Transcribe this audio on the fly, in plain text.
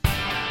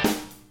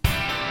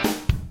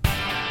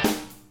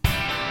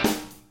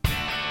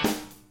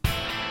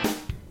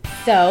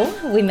So,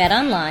 we met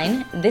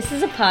online. This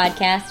is a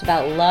podcast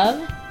about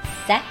love,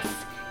 sex,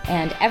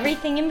 and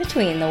everything in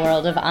between the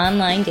world of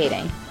online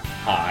dating.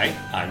 Hi,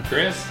 I'm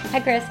Chris.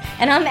 Hi, Chris.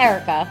 And I'm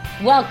Erica.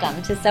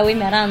 Welcome to So We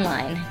Met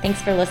Online. Thanks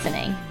for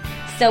listening.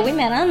 So We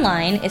Met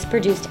Online is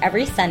produced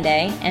every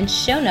Sunday, and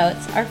show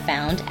notes are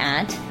found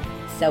at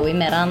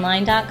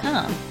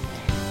sowemetonline.com.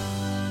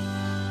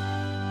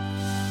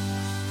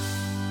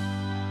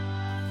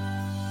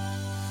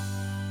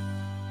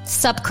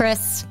 Sup,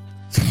 Chris?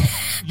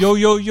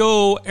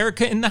 Yo,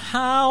 Erica in the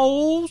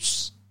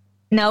house.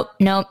 Nope,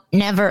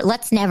 never.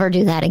 Let's never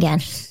do that again.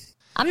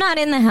 I'm not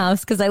in the house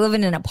because I live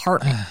in an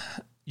apartment.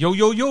 Yo,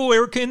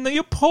 Erica in the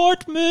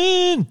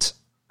apartment.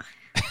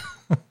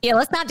 Yeah,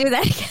 let's not do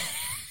that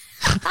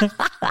again.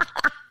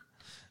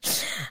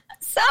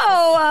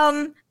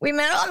 So, we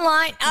met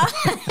online.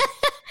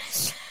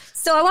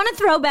 So I want to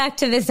throw back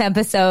to this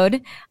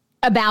episode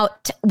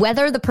about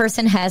whether the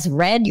person has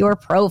read your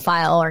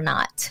profile or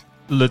not.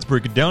 Let's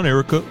break it down,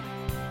 Erica.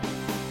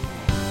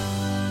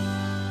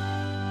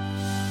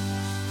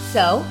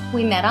 So,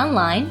 we met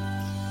online.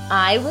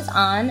 I was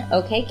on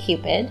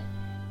OkCupid,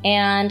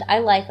 and I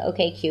like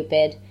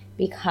OkCupid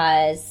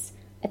because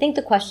I think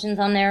the questions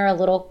on there are a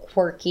little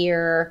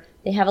quirkier.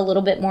 They have a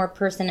little bit more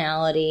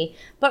personality.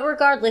 But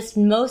regardless,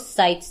 most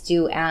sites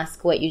do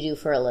ask what you do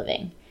for a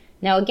living.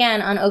 Now,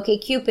 again, on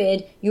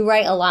OkCupid, you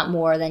write a lot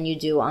more than you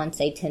do on,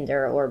 say,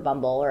 Tinder or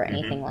Bumble or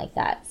anything like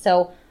that.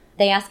 So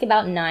they ask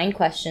about 9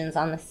 questions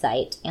on the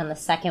site, and the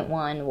second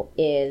one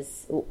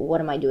is,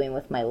 what am I doing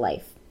with my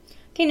life?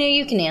 Okay, now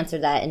you can answer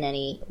that in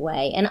any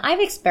way. And I've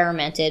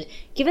experimented,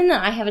 given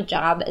that I have a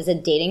job as a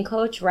dating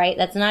coach, right?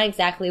 That's not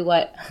exactly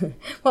what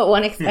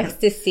one expects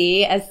to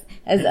see as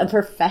a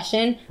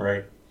profession.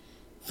 Right.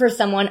 For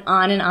someone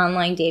on an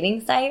online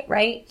dating site,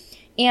 right?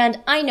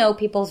 And I know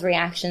people's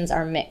reactions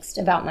are mixed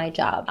about my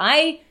job.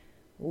 I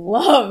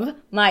love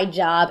my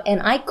job,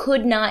 and I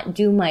could not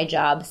do my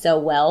job so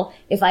well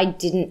if I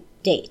didn't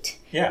date.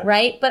 Yeah.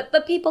 Right?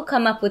 But people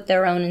come up with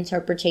their own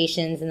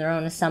interpretations and their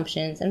own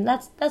assumptions, and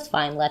that's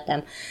fine, let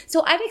them.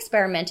 So I've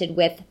experimented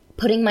with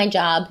putting my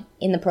job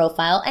in the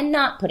profile and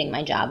not putting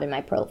my job in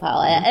my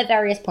profile at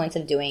various points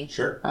of doing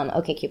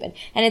OkCupid.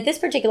 And at this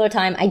particular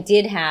time, I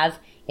did have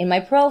in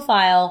my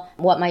profile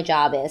what my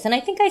job is. And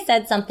I think I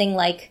said something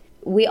like,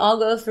 we all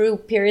go through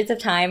periods of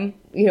time,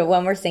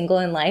 when we're single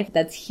in life.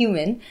 That's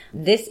human.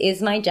 This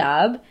is my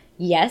job.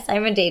 Yes,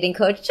 I'm a dating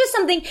coach. Just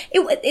something,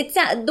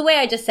 the way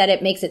I just said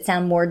it makes it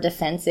sound more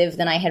defensive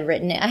than I had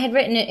written it. I had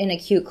written it in a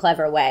cute,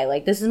 clever way.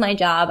 Like, this is my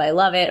job. I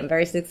love it. I'm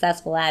very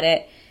successful at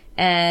it.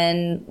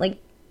 And like,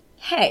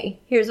 hey,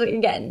 here's what you're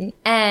getting.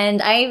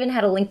 And I even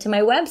had a link to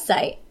my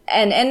website.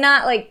 And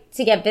not like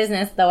to get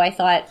business, though. I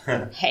thought,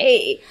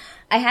 hey,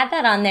 I had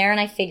that on there, and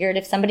I figured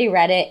if somebody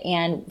read it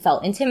and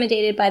felt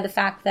intimidated by the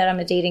fact that I'm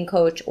a dating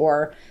coach,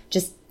 or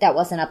just that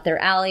wasn't up their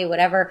alley,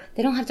 whatever,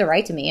 they don't have to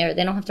write to me, or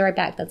they don't have to write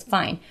back. That's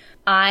fine.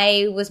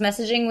 I was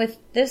messaging with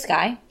this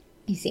guy.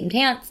 He seemed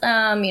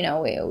handsome.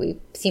 We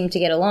seemed to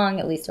get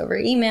along, at least over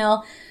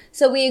email.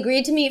 So we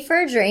agreed to meet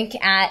for a drink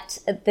at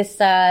this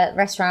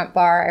restaurant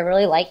bar I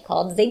really like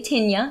called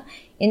Zaytinya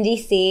in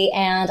DC.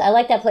 And I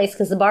like that place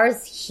because the bar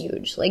is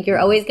huge. Like, you're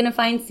always going to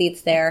find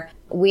seats there.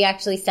 We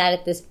actually sat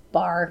at this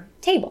bar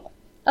table.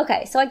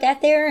 Okay, so I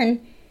got there,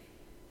 and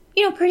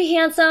pretty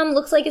handsome.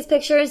 Looks like his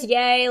pictures.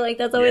 Yay. Like,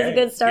 that's always a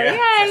good start. Yeah, Yay.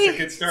 that's a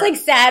good start. It's like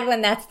sad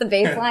when that's the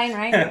baseline,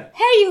 right?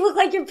 Hey, you look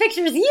like your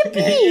pictures.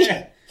 Yippee.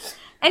 Yeah.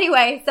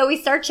 Anyway, so we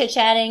start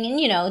chit-chatting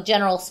and,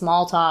 general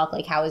small talk,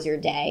 like, how was your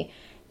day?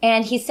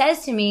 And he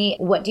says to me,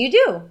 what do you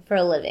do for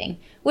a living?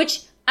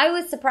 Which I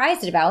was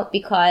surprised about,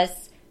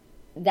 because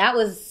that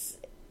was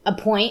a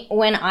point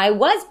when I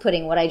was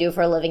putting what I do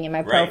for a living in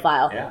my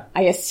profile. Yeah.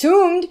 I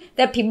assumed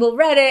that people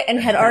read it and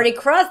had already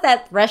crossed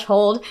that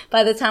threshold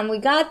by the time we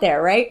got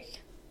there, right?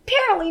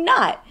 Apparently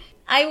not.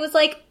 I was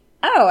like,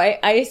 oh,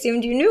 I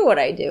assumed you knew what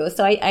I do.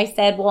 So I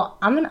said, well,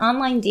 I'm an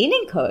online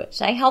dating coach.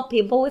 I help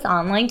people with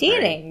online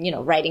dating,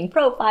 writing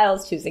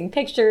profiles, choosing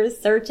pictures,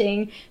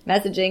 searching,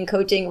 messaging,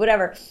 coaching,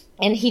 whatever.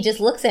 And he just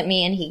looks at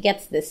me and he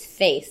gets this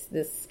face,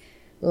 this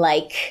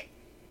like,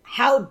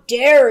 how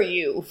dare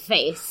you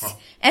face.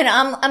 And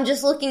I'm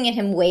just looking at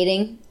him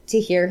waiting to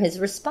hear his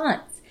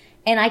response.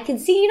 And I can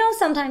see,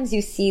 sometimes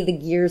you see the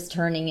gears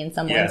turning in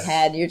someone's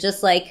head. You're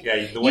just like...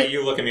 Yeah, the way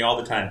you look at me all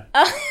the time.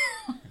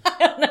 I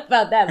don't know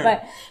about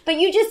that, but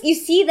you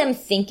see them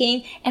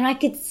thinking, and I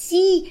could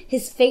see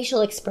his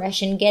facial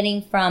expression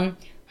getting from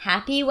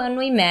happy when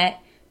we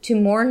met to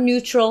more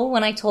neutral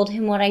when I told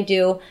him what I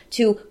do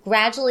to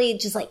gradually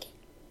just like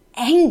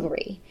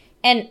angry.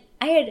 And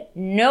I had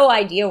no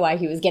idea why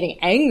he was getting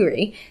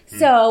angry.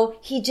 So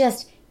he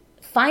just...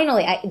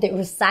 Finally, there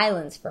was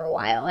silence for a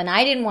while, and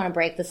I didn't want to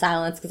break the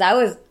silence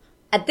because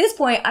at this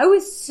point, I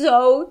was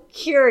so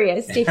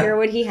curious to hear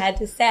what he had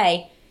to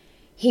say.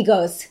 He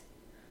goes,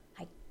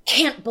 I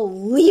can't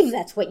believe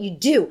that's what you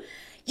do.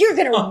 You're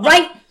going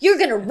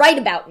to write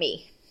about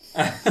me.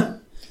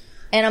 And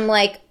I'm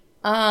like,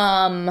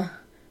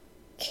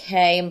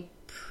 okay, I'm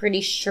pretty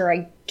sure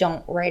I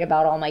don't write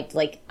about all my,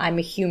 I'm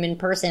a human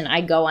person.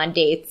 I go on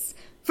dates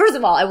First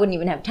of all, I wouldn't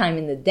even have time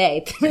in the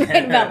day to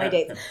write about my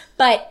dates.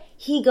 But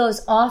he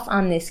goes off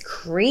on this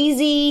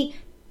crazy,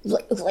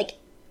 like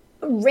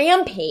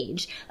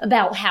rampage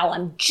about how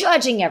I'm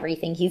judging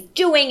everything he's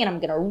doing and I'm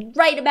going to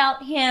write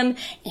about him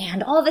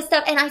and all this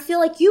stuff. And I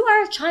feel like you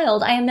are a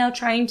child. I am now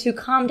trying to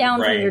calm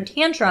down from your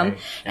tantrum. Right.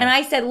 Yeah. And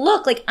I said,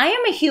 look, like I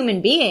am a human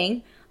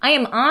being. I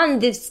am on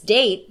this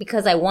date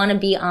because I want to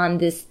be on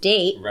this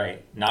date.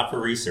 Right. Not for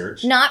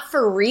research. Not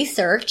for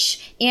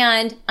research.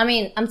 And I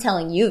mean, I'm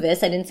telling you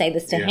this. I didn't say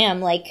this to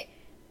him. Like,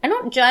 I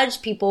don't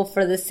judge people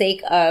for the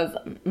sake of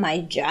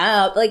my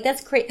job. Like,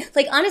 that's crazy.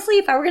 Like, honestly,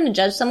 if I were going to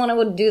judge someone, I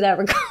would do that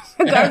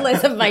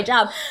regardless of my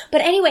job.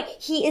 But anyway,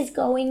 he is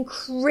going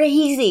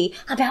crazy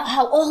about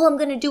how all I'm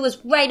going to do is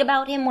write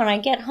about him when I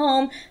get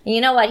home. And you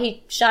know what?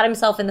 He shot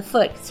himself in the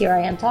foot because here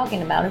I am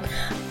talking about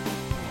him.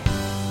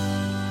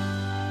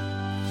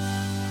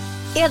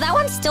 Yeah, that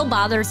one still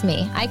bothers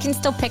me. I can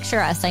still picture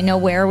us. I know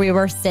where we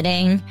were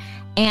sitting.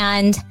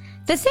 And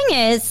the thing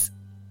is,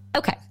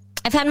 okay,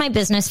 I've had my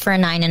business for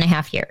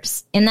 9.5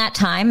 years. In that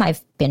time,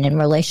 I've been in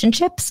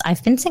relationships.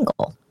 I've been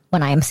single.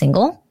 When I am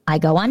single, I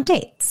go on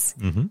dates.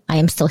 Mm-hmm. I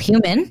am still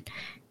human.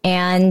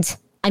 And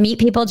I meet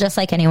people just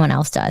like anyone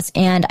else does.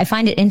 And I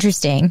find it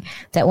interesting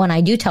that when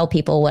I do tell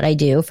people what I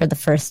do for the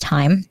first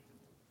time,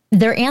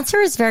 their answer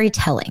is very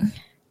telling.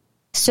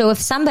 So if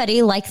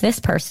somebody like this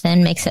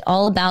person makes it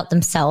all about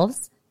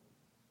themselves,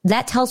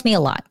 that tells me a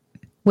lot.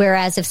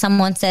 Whereas if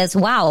someone says,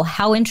 wow,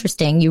 how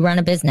interesting, you run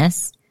a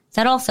business,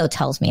 that also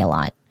tells me a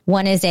lot.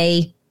 One is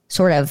a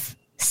sort of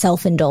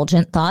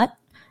self-indulgent thought,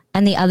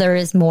 and the other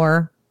is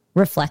more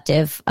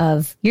reflective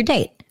of your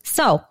date.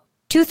 So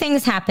 2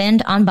 things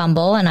happened on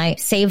Bumble, and I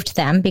saved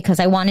them because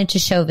I wanted to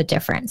show the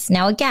difference.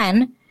 Now,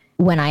 again,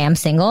 when I am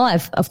single,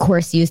 I've, of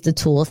course, used the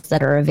tools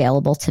that are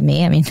available to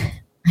me. I mean,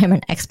 I'm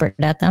an expert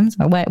at them,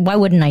 so why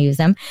wouldn't I use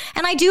them?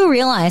 And I do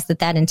realize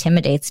that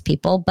intimidates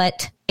people,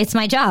 but it's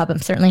my job. I'm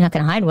certainly not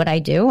going to hide what I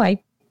do. I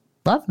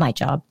love my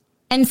job.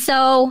 And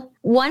so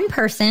one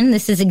person,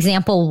 this is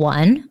example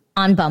 1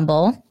 on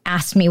Bumble,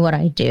 asked me what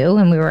I do,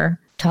 and we were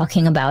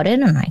talking about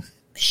it, and I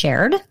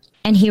shared.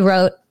 And he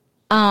wrote,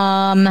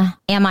 am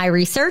I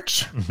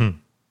research? Mm-hmm.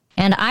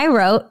 And I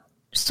wrote,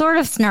 sort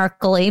of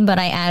snarkily, but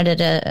I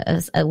added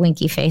a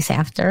winky face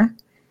after.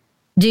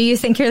 Do you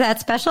think you're that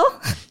special?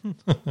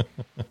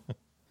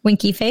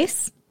 Winky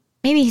face.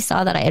 Maybe he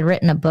saw that I had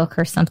written a book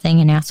or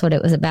something and asked what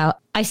it was about.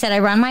 I said, I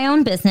run my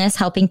own business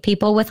helping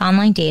people with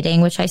online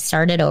dating, which I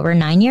started over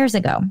 9 years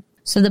ago.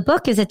 So the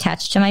book is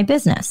attached to my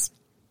business.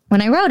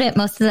 When I wrote it,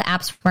 most of the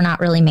apps were not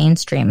really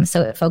mainstream,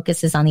 so it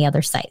focuses on the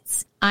other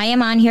sites. I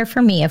am on here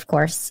for me, of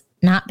course,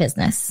 not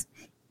business.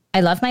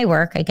 I love my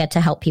work. I get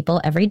to help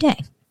people every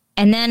day.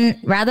 And then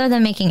rather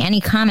than making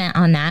any comment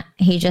on that,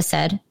 he just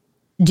said,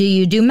 do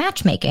you do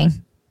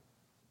matchmaking?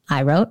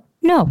 I wrote,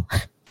 no.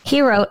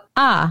 He wrote,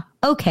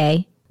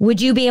 okay. Would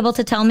you be able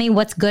to tell me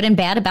what's good and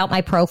bad about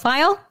my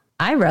profile?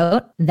 I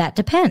wrote, that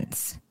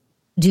depends.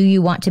 Do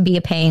you want to be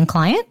a paying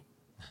client?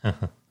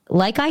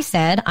 Like I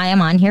said, I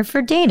am on here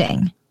for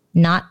dating,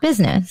 not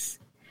business.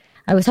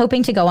 I was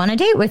hoping to go on a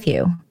date with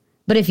you,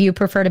 but if you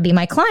prefer to be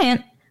my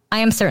client, I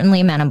am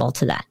certainly amenable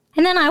to that.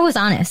 And then I was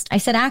honest. I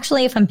said,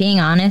 actually, if I'm being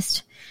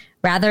honest,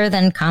 rather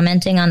than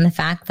commenting on the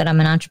fact that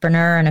I'm an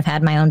entrepreneur and have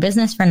had my own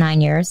business for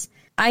 9 years,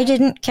 I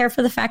didn't care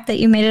for the fact that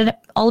you made it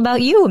all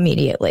about you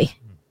immediately.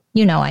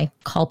 You know, I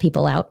call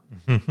people out.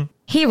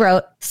 He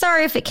wrote,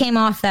 sorry if it came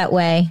off that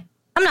way.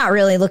 I'm not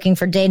really looking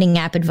for dating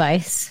app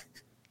advice.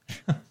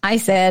 I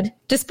said,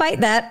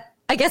 despite that,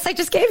 I guess I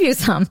just gave you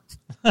some.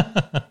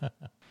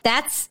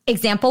 That's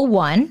example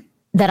 1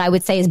 that I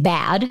would say is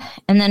bad.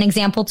 And then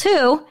example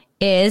 2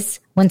 is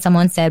when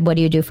someone said, what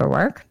do you do for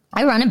work?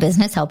 I run a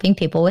business helping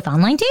people with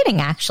online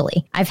dating,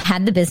 actually. I've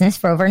had the business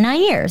for over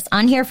 9 years.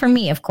 On here for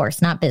me, of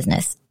course, not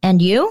business.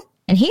 And you?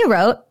 And he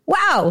wrote,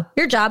 wow,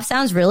 your job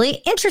sounds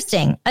really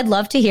interesting. I'd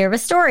love to hear the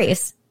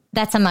stories.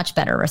 That's a much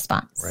better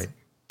response. Right.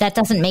 That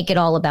doesn't make it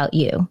all about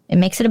you. It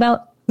makes it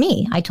about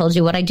me. I told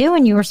you what I do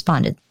and you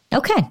responded.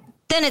 Okay.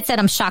 Then it said,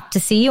 I'm shocked to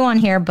see you on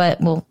here,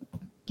 but we'll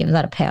give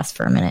that a pass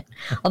for a minute.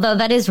 Although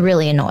that is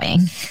really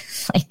annoying.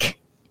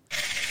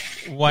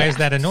 Why is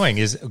that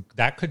annoying?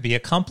 That could be a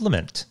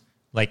compliment.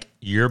 Like,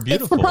 you're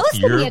beautiful. It's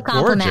supposed to be a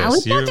compliment.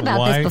 Gorgeous. We've talked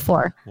about this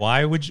before.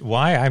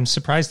 Why? I'm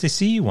surprised to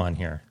see you on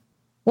here.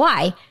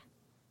 Why?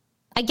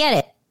 I get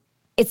it.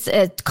 It's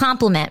a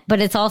compliment, but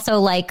it's also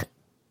like,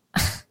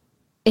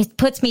 it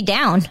puts me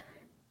down.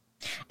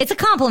 It's a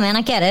compliment.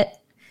 I get it.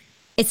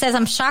 It says,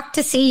 I'm shocked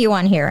to see you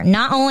on here.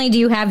 Not only do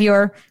you have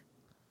your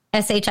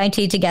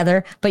SHIT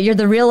together, but you're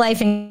the real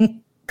life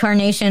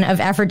incarnation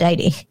of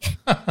Aphrodite.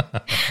 I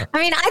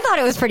mean, I thought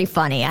it was pretty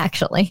funny,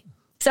 actually.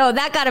 So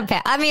that got a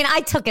pass. I mean,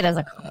 I took it as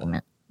a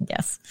compliment, I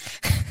guess.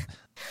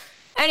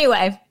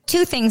 Anyway,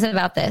 2 things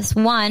about this.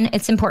 1,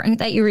 it's important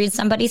that you read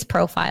somebody's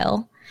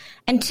profile.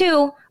 And 2,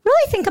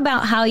 really think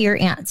about how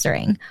you're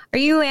answering. Are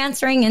you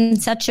answering in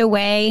such a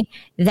way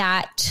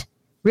that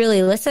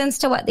really listens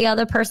to what the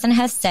other person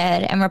has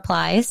said and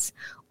replies?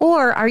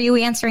 Or are you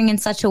answering in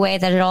such a way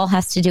that it all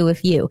has to do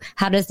with you?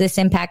 How does this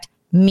impact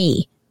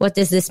me? What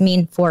does this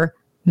mean for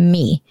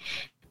me,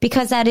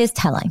 because that is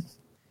telling.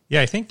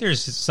 Yeah, I think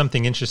there's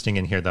something interesting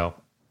in here, though.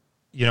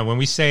 You know, when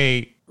we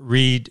say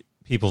read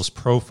people's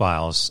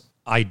profiles,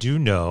 I do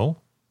know,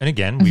 and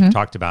again, we've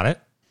talked about it,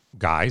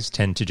 guys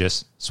tend to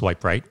just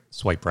swipe right,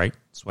 swipe right,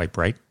 swipe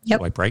right,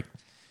 swipe right.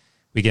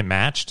 We get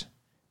matched,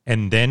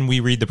 and then we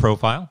read the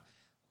profile.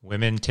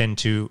 Women tend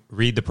to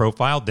read the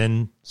profile,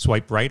 then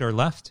swipe right or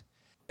left.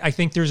 I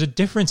think there's a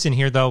difference in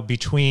here, though,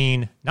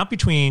 not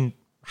between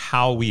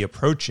how we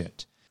approach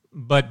it,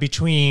 but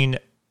between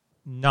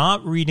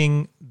not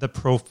reading the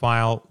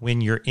profile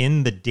when you're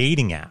in the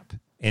dating app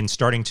and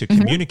starting to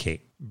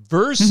communicate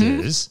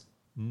versus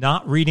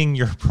not reading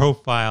your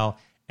profile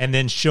and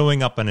then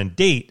showing up on a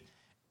date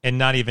and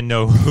not even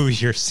know who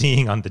you're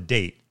seeing on the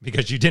date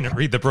because you didn't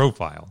read the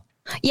profile.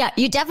 Yeah,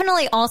 you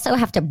definitely also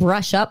have to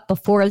brush up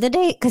before the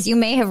date because you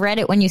may have read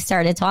it when you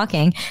started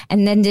talking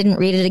and then didn't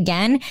read it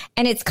again.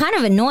 And it's kind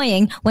of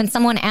annoying when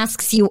someone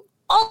asks you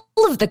all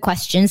of the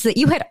questions that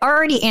you had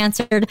already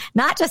answered,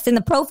 not just in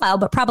the profile,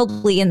 but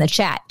probably in the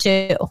chat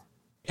too.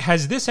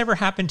 Has this ever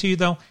happened to you,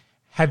 though?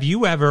 Have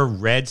you ever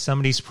read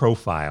somebody's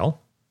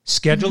profile,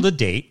 scheduled a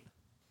date,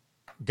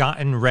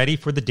 gotten ready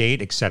for the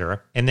date,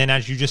 etc., and then,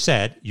 as you just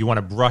said, you want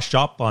to brush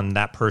up on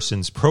that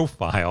person's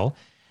profile,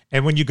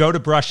 and when you go to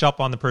brush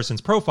up on the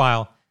person's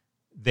profile,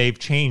 they've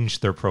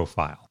changed their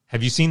profile.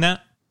 Have you seen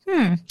that?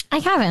 I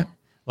haven't.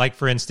 Like,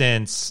 for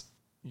instance,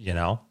 you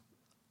know,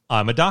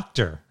 I'm a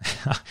doctor.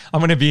 I'm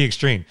going to be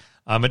extreme.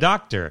 I'm a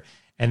doctor.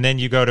 And then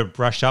you go to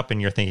brush up and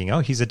you're thinking, oh,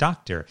 he's a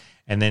doctor.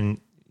 And then,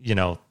 you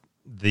know,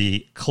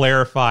 the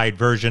clarified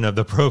version of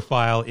the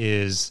profile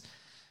is,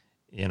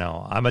 you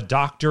know, I'm a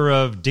doctor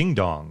of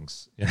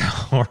ding-dongs, you know,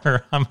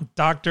 or I'm a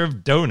doctor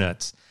of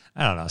donuts.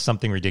 I don't know,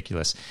 something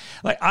ridiculous.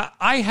 Like,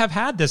 I have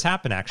had this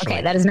happen, actually.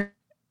 Okay, that is not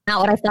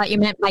what I thought you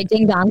meant by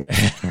ding-dong.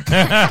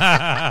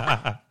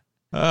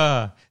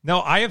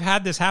 No, I have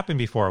had this happen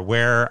before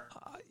where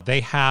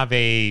they have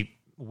a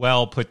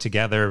well put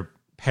together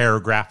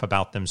paragraph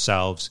about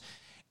themselves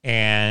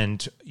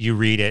and you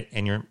read it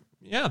and you're,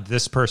 yeah,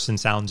 this person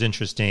sounds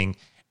interesting.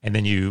 And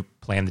then you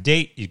plan the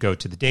date, you go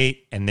to the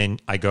date, and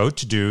then I go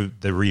to do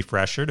the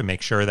refresher to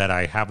make sure that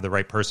I have the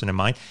right person in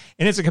mind.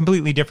 And it's a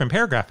completely different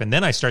paragraph. And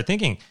then I start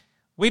thinking,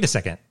 wait a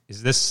second,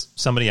 is this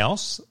somebody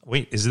else?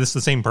 Wait, is this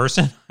the same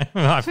person?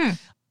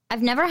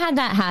 I've never had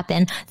that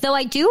happen, though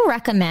I do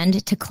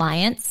recommend to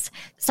clients,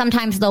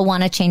 sometimes they'll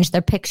want to change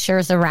their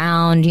pictures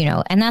around, you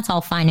know, and that's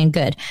all fine and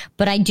good.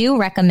 But I do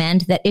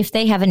recommend that if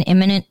they have an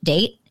imminent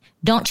date,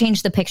 don't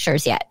change the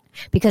pictures yet,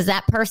 because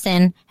that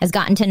person has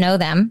gotten to know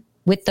them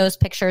with those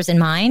pictures in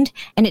mind.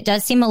 And it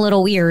does seem a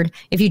little weird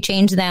if you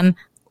change them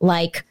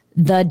like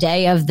the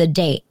day of the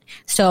date.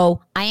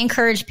 So I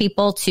encourage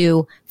people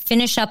to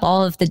finish up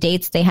all of the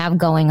dates they have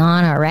going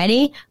on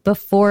already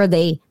before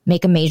they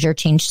make a major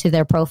change to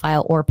their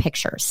profile or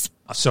pictures.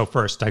 So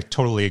first, I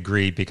totally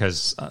agree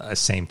because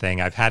same thing.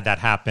 I've had that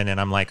happen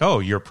and I'm like, oh,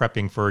 you're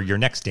prepping for your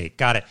next date.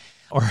 Got it.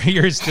 Or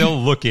you're still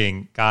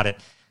looking. Got it.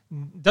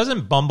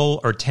 Doesn't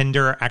Bumble or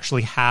Tinder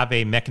actually have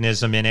a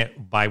mechanism in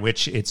it by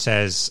which it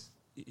says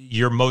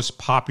your most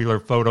popular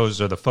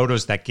photos are the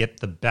photos that get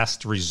the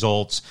best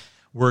results?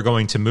 We're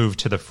going to move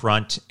to the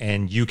front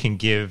and you can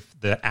give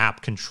the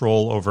app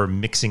control over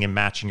mixing and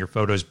matching your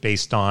photos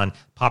based on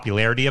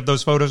popularity of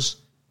those photos?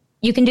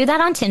 You can do that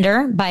on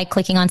Tinder by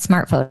clicking on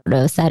Smart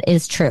Photos. That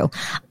is true.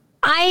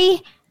 I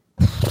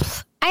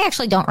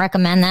actually don't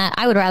recommend that.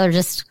 I would rather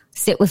just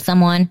sit with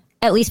someone,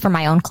 at least for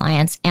my own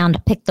clients,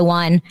 and pick the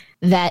one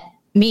that,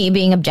 me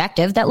being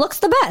objective, that looks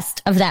the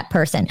best of that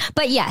person.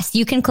 But yes,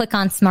 you can click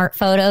on Smart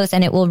Photos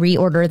and it will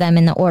reorder them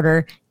in the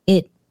order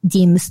it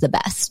deems the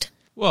best.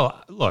 Well,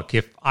 look,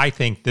 if I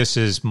think this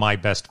is my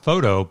best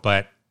photo,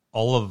 but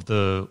all of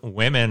the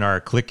women are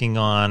clicking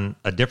on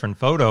a different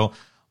photo,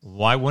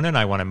 why wouldn't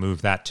I want to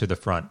move that to the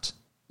front?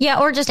 Yeah,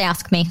 or just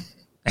ask me.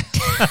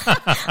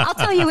 I'll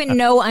tell you in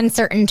no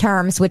uncertain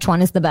terms which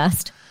one is the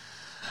best.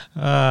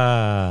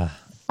 Oh,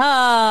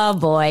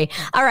 boy.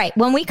 All right.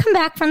 When we come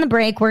back from the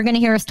break, we're going to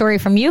hear a story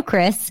from you,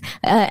 Chris,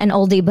 an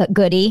oldie but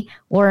goodie,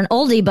 or an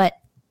oldie but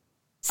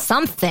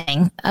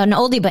something, an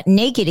oldie but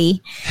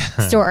nakedy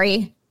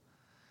story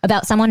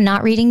about someone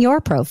not reading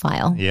your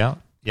profile. Yeah.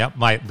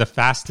 The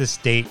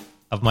fastest date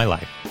of my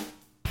life.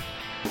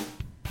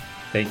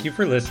 Thank you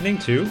for listening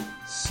to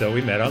So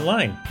We Met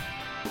Online.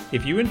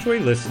 If you enjoy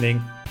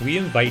listening, we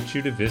invite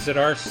you to visit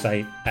our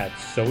site at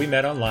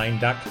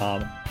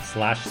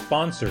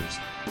sowemetonline.com/sponsors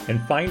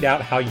and find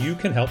out how you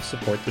can help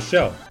support the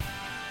show.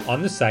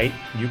 On the site,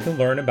 you can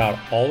learn about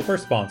all of our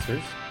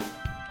sponsors,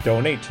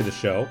 donate to the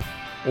show,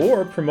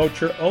 or promote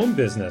your own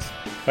business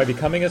by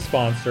becoming a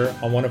sponsor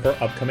on one of our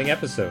upcoming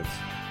episodes.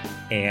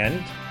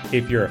 And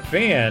if you're a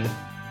fan,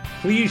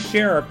 please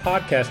share our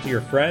podcast to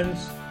your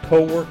friends,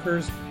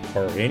 coworkers,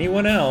 or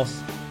anyone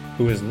else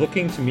who is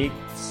looking to meet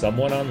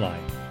someone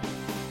online.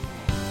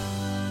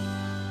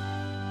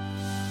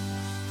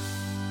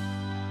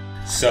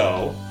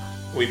 So,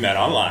 we met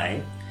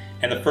online,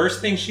 and the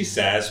first thing she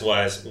says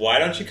was, "Why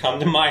don't you come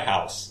to my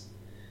house?"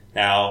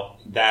 Now,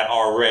 that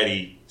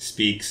already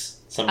speaks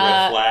some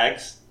red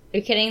flags.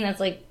 You're kidding?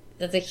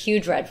 That's a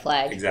huge red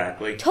flag.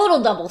 Exactly.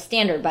 Total double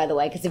standard, by the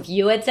way, because if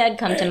you had said,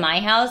 come to my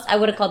house, I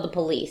would have called the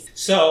police.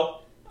 So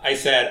I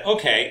said,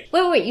 okay.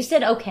 Wait. You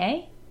said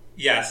okay?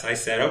 Yes, I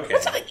said okay.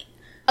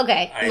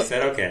 Okay. I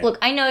said okay. Look,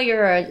 I know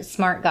you're a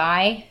smart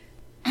guy.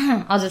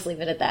 I'll just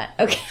leave it at that.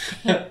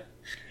 Okay.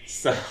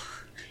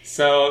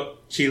 So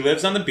she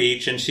lives on the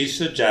beach, and she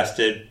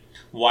suggested,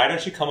 why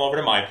don't you come over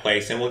to my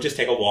place and we'll just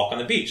take a walk on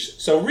the beach?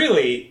 So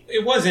really,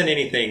 it wasn't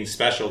anything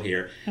special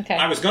here. Okay.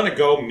 I was going to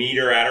go meet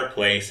her at her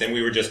place, and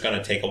we were just going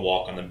to take a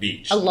walk on the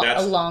beach. A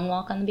long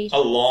walk on the beach? A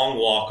long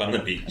walk on the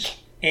beach.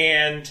 Okay.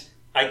 And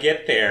I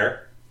get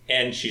there,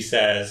 and she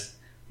says,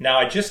 now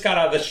I just got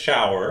out of the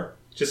shower.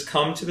 Just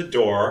come to the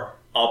door.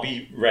 I'll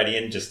be ready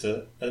in just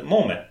a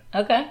moment.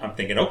 Okay. I'm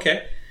thinking,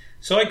 okay.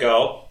 So I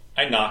go.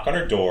 I knock on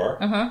her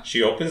door. Uh-huh.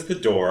 She opens the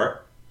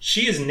door.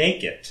 She is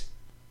naked.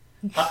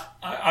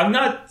 I'm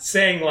not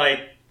saying like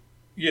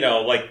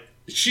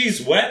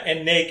she's wet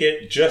and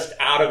naked, just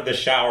out of the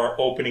shower,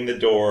 opening the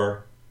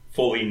door,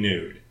 fully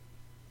nude.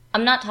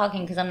 I'm not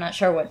talking because I'm not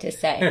sure what to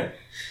say.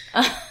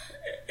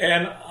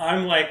 And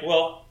I'm like,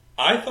 well,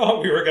 I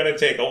thought we were going to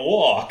take a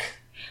walk.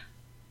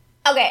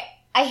 Okay,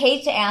 I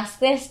hate to ask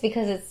this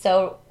because it's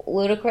so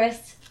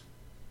ludicrous,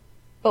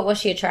 but was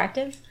she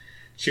attractive?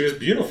 She was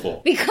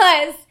beautiful.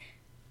 Because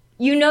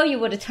you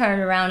would have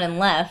turned around and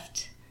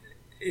left.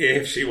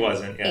 If she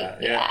wasn't,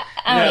 yeah.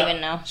 I don't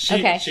even know.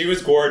 Okay. She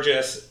was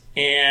gorgeous,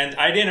 and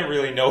I didn't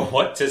really know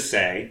what to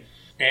say.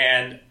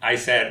 And I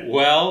said,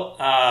 well,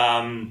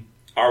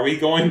 are we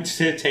going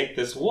to take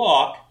this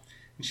walk?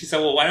 And she said,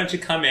 well, why don't you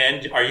come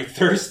in? Are you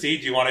thirsty?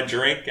 Do you want a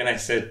drink? And I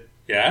said,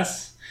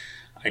 yes,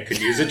 I could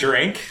use a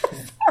drink.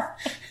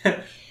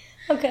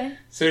 Okay.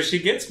 So she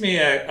gets me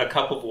a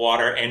cup of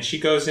water, and she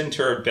goes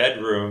into her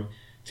bedroom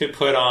to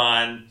put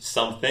on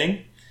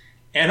something.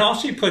 And all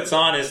she puts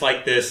on is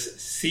like this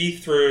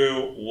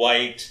see-through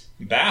white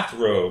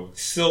bathrobe,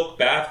 silk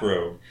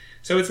bathrobe.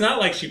 So it's not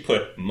like she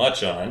put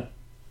much on.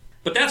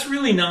 But that's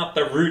really not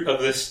the root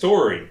of this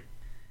story.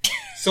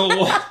 So,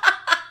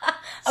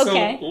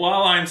 okay. So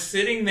while I'm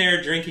sitting there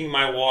drinking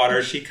my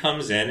water, she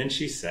comes in and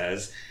she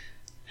says,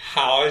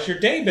 how has your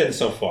day been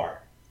so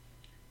far?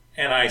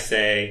 And I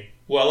say,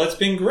 well, it's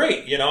been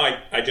great.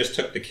 I just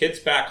took the kids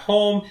back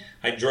home.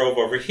 I drove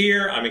over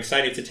here. I'm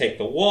excited to take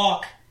the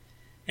walk.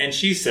 And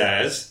she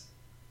says,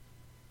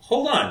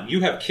 hold on,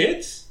 you have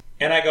kids?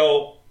 And I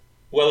go,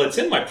 well, it's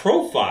in my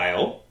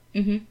profile.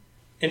 Mm-hmm.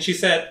 And she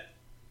said,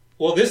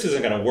 well, this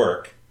isn't going to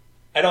work.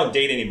 I don't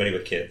date anybody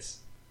with kids.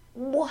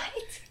 What?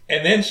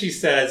 And then she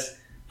says,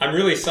 I'm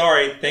really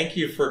sorry. Thank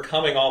you for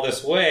coming all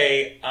this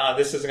way.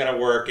 This isn't going to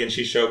work. And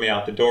she showed me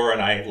out the door,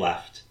 and I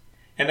left.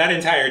 And that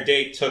entire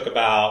date took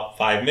about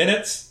 5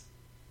 minutes.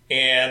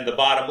 And the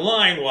bottom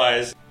line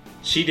was,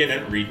 she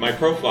didn't read my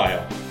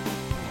profile.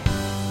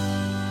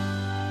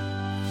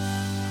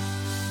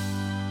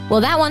 Well,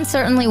 that one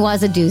certainly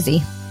was a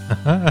doozy.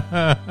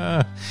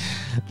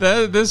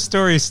 This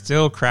story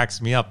still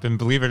cracks me up. And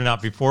believe it or not,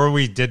 before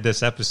we did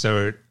this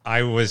episode,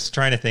 I was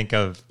trying to think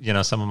of,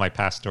 some of my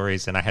past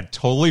stories, and I had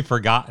totally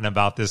forgotten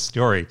about this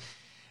story.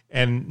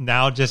 And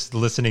now just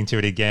listening to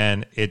it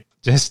again, it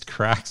just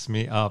cracks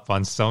me up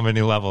on so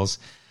many levels.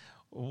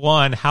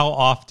 One, how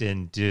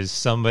often does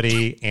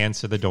somebody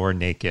answer the door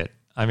naked?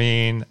 I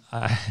mean,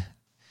 I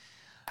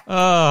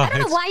don't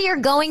know why you're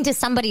going to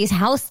somebody's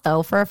house,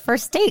 though, for a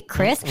first date,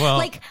 Chris.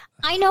 Well,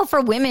 I know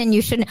for women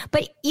you shouldn't,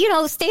 but,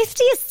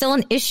 Stacey is still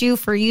an issue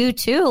for you,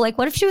 too. Like,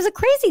 what if she was a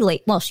crazy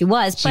lady? Well, she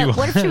was, but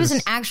what if she was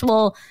an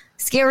actual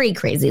scary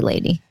crazy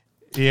lady?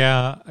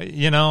 Yeah,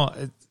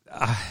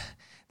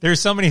 there's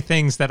so many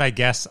things that I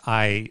guess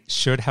I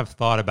should have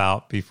thought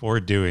about before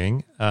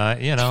doing.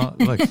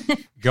 Like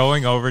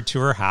going over to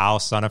her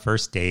house on a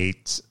first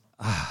date.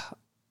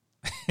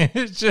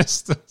 It's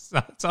just,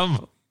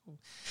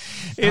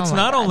 it's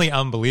not only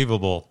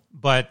unbelievable,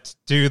 but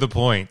to the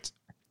point.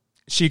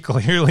 She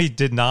clearly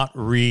did not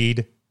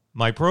read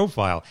my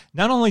profile.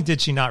 Not only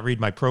did she not read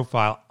my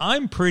profile,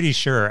 I'm pretty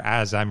sure,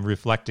 as I'm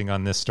reflecting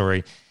on this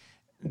story,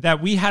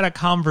 that we had a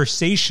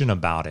conversation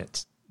about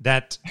it.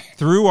 That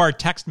through our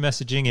text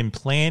messaging and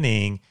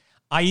planning,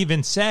 I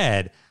even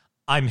said,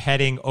 I'm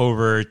heading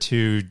over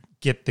to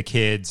get the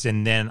kids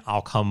and then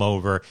I'll come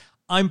over.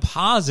 I'm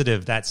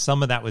positive that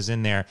some of that was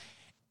in there.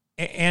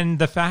 And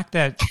the fact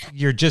that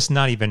you're just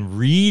not even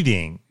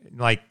reading,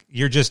 like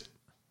you're just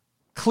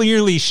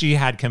clearly she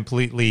had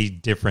completely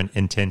different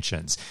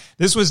intentions.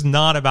 This was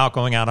not about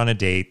going out on a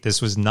date.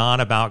 This was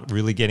not about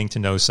really getting to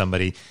know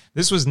somebody.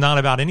 This was not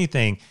about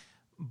anything.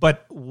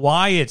 But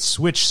why it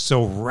switched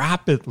so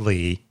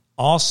rapidly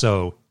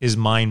also is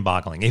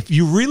mind-boggling. If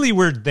you really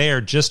were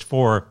there just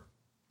for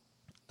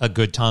a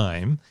good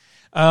time,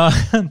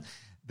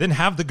 then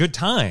have the good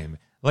time.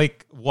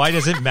 Like, why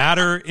does it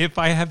matter if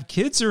I have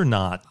kids or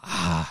not?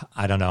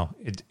 I don't know.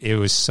 It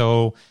was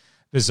so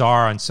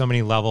bizarre on so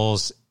many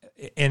levels.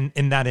 And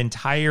that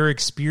entire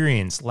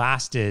experience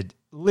lasted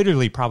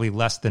literally probably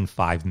less than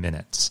 5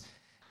 minutes.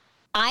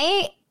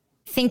 I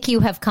think you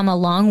have come a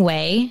long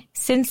way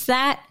since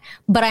that.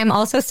 But I'm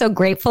also so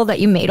grateful that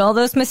you made all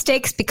those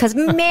mistakes because,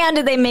 man,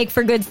 did they make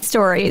for good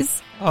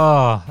stories.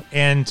 Oh,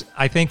 and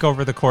I think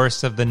over the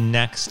course of the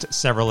next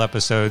several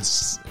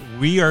episodes,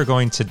 we are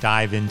going to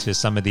dive into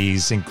some of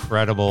these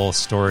incredible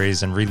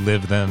stories and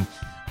relive them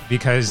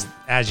because,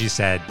 as you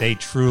said, they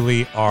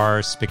truly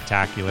are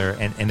spectacular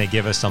and they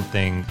give us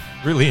something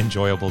really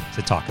enjoyable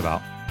to talk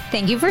about.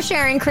 Thank you for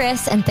sharing,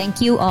 Chris, and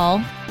thank you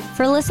all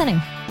for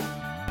listening.